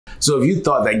So if you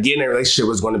thought that getting in a relationship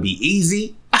was going to be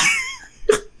easy,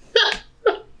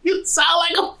 you sound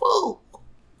like a fool.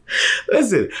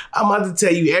 Listen, I'm about to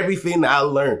tell you everything that I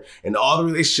learned in all the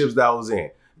relationships that I was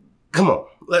in. Come on,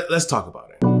 let's talk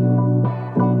about it.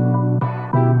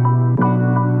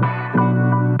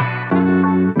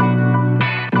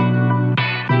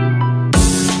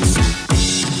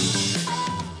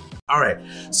 All right,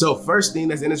 so first thing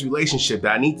that's in this relationship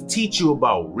that I need to teach you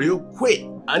about real quick,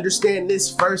 understand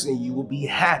this first and you will be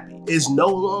happy. It's no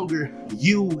longer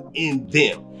you and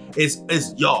them. It's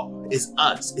y'all, it's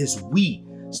us, it's we.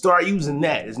 Start using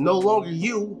that. It's no longer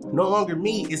you, no longer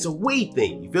me, it's a we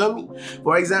thing, you feel me?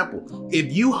 For example,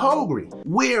 if you hungry,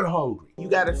 we're hungry. You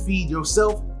gotta feed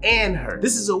yourself and her.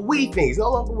 This is a we thing, it's no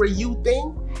longer a you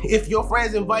thing. If your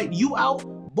friends invite you out,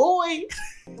 boy,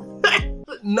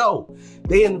 no,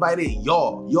 they invited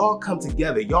y'all. Y'all come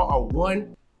together. Y'all are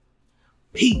one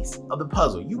piece of the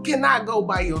puzzle. You cannot go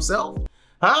by yourself,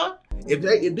 huh? If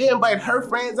they invite her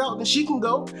friends out, then she can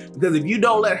go. Because if you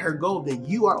don't let her go, then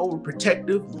you are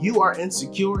overprotective, you are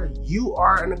insecure, you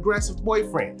are an aggressive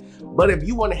boyfriend. But if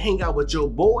you want to hang out with your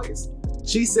boys,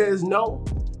 she says no,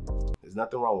 there's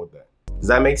nothing wrong with that. Does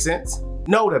that make sense?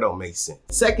 No, that don't make sense.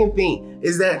 Second thing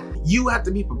is that you have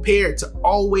to be prepared to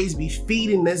always be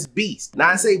feeding this beast. Now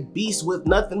I say beast with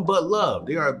nothing but love.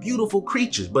 They are beautiful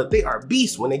creatures, but they are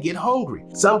beasts when they get hungry.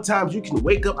 Sometimes you can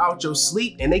wake up out your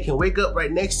sleep and they can wake up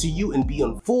right next to you and be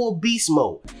in full beast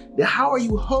mode. Then how are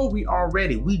you hungry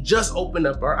already? We just opened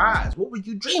up our eyes. What were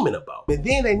you dreaming about? And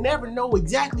then they never know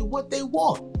exactly what they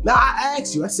want. Now I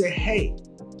asked you, I said, hey,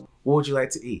 what would you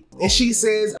like to eat? And she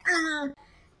says,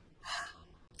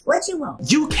 what you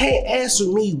want? You can't answer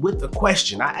me with a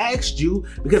question. I asked you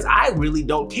because I really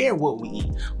don't care what we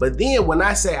eat. But then when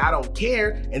I say I don't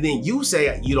care, and then you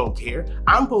say you don't care,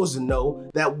 I'm supposed to know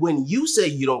that when you say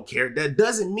you don't care, that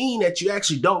doesn't mean that you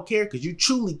actually don't care because you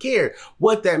truly care.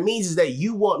 What that means is that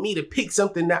you want me to pick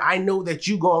something that I know that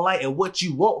you gonna like and what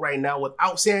you want right now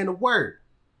without saying a word.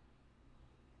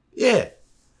 Yeah,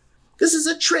 this is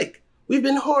a trick. We've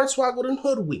been hornswoggled and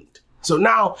hoodwinked. So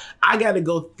now I gotta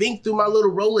go think through my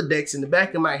little Rolodex in the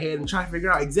back of my head and try to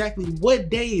figure out exactly what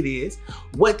day it is,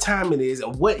 what time it is,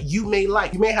 and what you may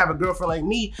like. You may have a girlfriend like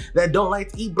me that don't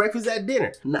like to eat breakfast at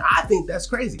dinner. Now I think that's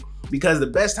crazy because the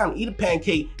best time to eat a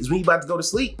pancake is when you're about to go to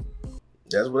sleep.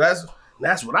 That's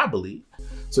what I believe.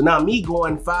 So now me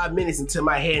going 5 minutes into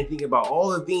my head and thinking about all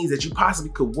the things that you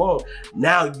possibly could want,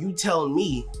 now you telling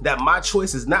me that my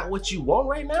choice is not what you want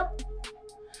right now?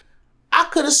 I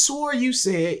could have swore you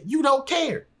said you don't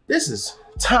care. This is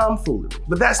tomfoolery.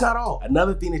 But that's not all.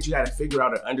 Another thing that you gotta figure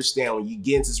out and understand when you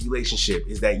get into this relationship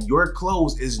is that your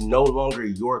clothes is no longer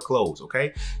your clothes,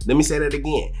 okay? Let me say that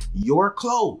again. Your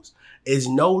clothes is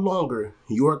no longer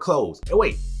your clothes. And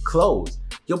wait, clothes,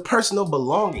 your personal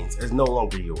belongings is no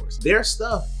longer yours. Their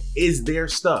stuff is their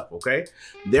stuff, okay?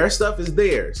 Their stuff is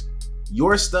theirs.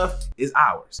 Your stuff is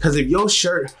ours. Because if your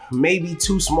shirt may be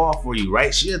too small for you,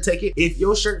 right? She'll take it. If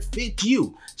your shirt fits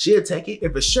you, she'll take it.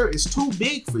 If a shirt is too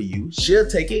big for you, she'll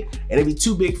take it. And if it's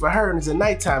too big for her and it's a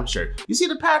nighttime shirt. You see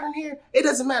the pattern here? It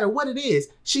doesn't matter what it is,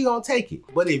 she gonna take it.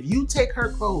 But if you take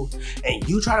her clothes and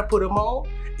you try to put them on,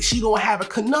 she gonna have a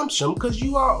consumption because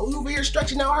you are over here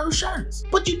stretching out her shirts.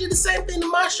 But you did the same thing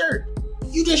to my shirt.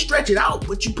 You didn't stretch it out,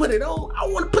 but you put it on. I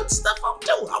want to put the stuff on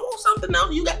too. I want something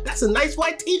else. That's a nice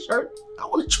white t-shirt. I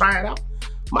want to try it out.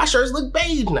 My shirts look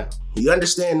beige now. You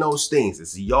understand those things.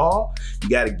 It's y'all. You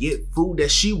got to get food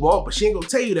that she want, but she ain't gonna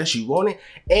tell you that she want it.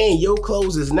 And your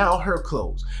clothes is now her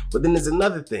clothes. But then there's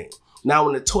another thing. Now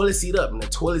when the toilet seat up and the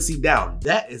toilet seat down,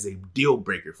 that is a deal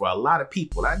breaker for a lot of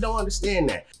people. And I don't understand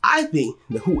that. I think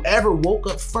that whoever woke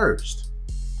up first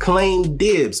claimed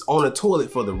dibs on the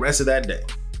toilet for the rest of that day.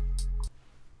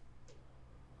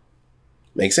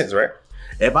 Makes sense, right?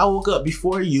 If I woke up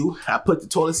before you, I put the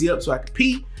toilet seat up so I could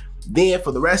pee. Then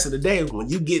for the rest of the day, when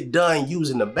you get done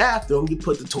using the bathroom, you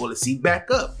put the toilet seat back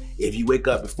up. If you wake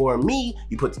up before me,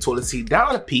 you put the toilet seat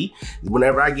down to pee.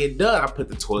 Whenever I get done, I put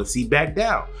the toilet seat back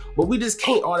down. But we just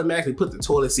can't automatically put the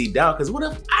toilet seat down because what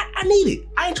if I need it?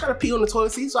 I ain't trying to pee on the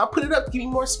toilet seat, so I put it up to give me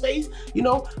more space, you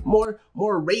know, more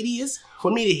radius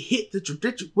for me to hit the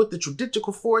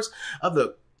traditional force of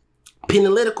the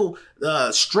analytical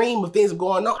stream of things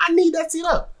going on. I need that seat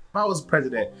up. If I was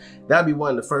president, that'd be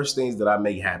one of the first things that I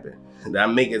make happen. That I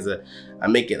make it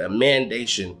a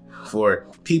mandation for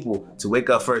people to wake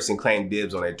up first and claim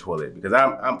dibs on their toilet because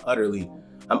I'm utterly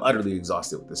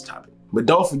exhausted with this topic. But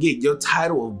don't forget, your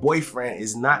title of boyfriend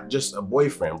is not just a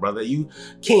boyfriend, brother. You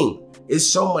king. It's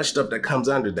so much stuff that comes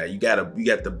under that. You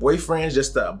got the boyfriend,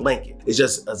 just a blanket. It's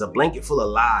just as a blanket full of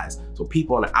lies, so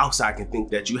people on the outside can think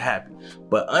that you happy.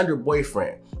 But under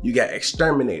boyfriend, You got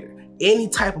exterminator. Any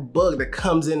type of bug that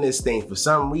comes in this thing, for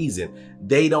some reason,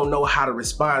 they don't know how to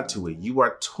respond to it. You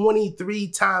are 23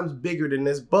 times bigger than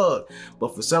this bug,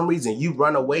 but for some reason you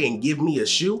run away and give me a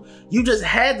shoe. You just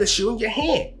had the shoe in your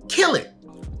hand. Kill it.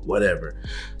 Whatever.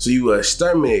 So you are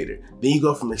exterminator. Then you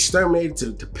go from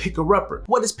exterminator to picker-upper.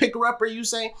 What is picker-upper, you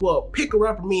say? Well,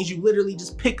 picker-upper means you literally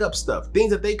just pick up stuff.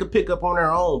 Things that they could pick up on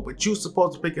their own, but you're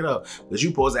supposed to pick it up because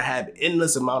you're supposed to have an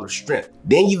endless amount of strength.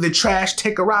 Then you're the trash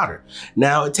taker-outer.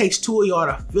 Now, it takes 2 of y'all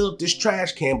to fill up this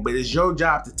trash can, but it's your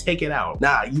job to take it out.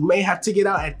 Now, you may have to get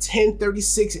out at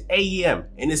 10:36 a.m.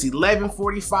 and it's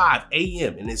 11:45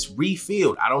 a.m. and it's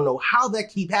refilled. I don't know how that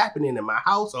keep happening in my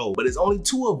household, but it's only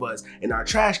 2 of us and our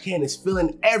trash can is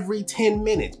filling every 10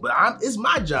 minutes, but it's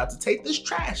my job to take this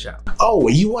trash out. Oh,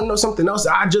 and you wanna know something else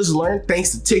I just learned thanks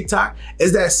to TikTok?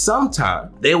 Is that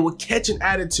sometimes they will catch an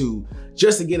attitude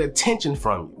just to get attention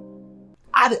from you.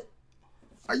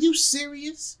 Are you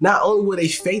serious? Not only will they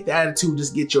fake the attitude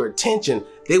just get your attention,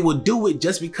 they will do it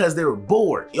just because they're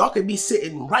bored. Y'all could be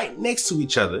sitting right next to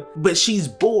each other, but she's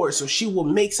bored, so she will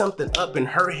make something up in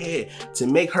her head to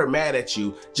make her mad at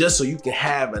you, just so you can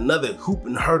have another hoop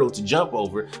and hurdle to jump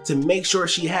over to make sure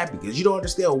she's happy, because you don't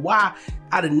understand why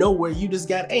out of nowhere you just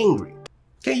got angry.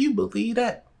 Can you believe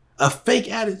that? A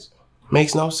fake attitude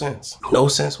makes no sense. No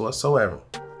sense whatsoever.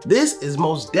 This is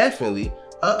most definitely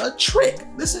a trick.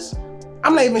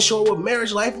 I'm not even sure what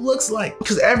marriage life looks like.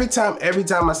 Because every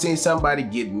time I seen somebody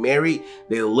get married,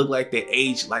 they look like they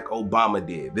aged like Obama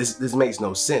did. This makes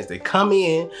no sense. They come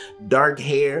in, dark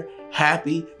hair,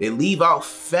 happy, they leave out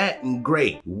fat and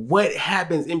gray. What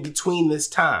happens in between this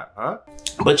time, huh?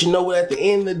 But you know what, at the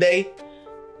end of the day,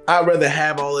 I'd rather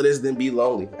have all of this than be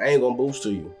lonely. I ain't gonna boost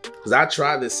to you. Cause I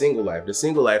tried the single life. The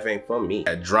single life ain't for me.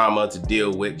 That drama to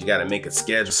deal with, you gotta make a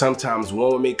schedule. Sometimes one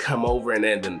woman may come over and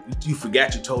then you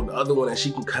forgot you told the other one that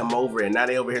she can come over and now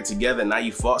they over here together and now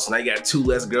you fought, so now you got 2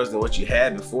 less girls than what you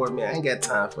had before. Man, I ain't got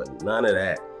time for none of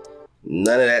that.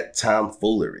 None of that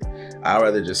tomfoolery. I'd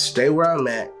rather just stay where I'm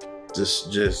at.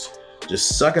 Just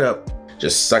suck it up.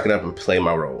 Just suck it up and play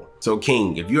my role. So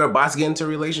King, if you're about to get into a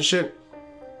relationship,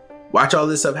 watch all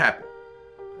this stuff happen.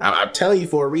 I'm telling you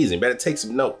for a reason. Better take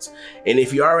some notes. And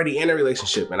if you're already in a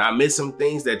relationship and I missed some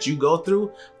things that you go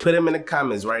through, put them in the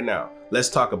comments right now. Let's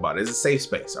talk about it. It's a safe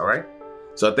space, all right?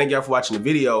 So thank y'all for watching the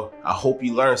video. I hope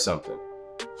you learned something.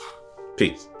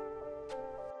 Peace.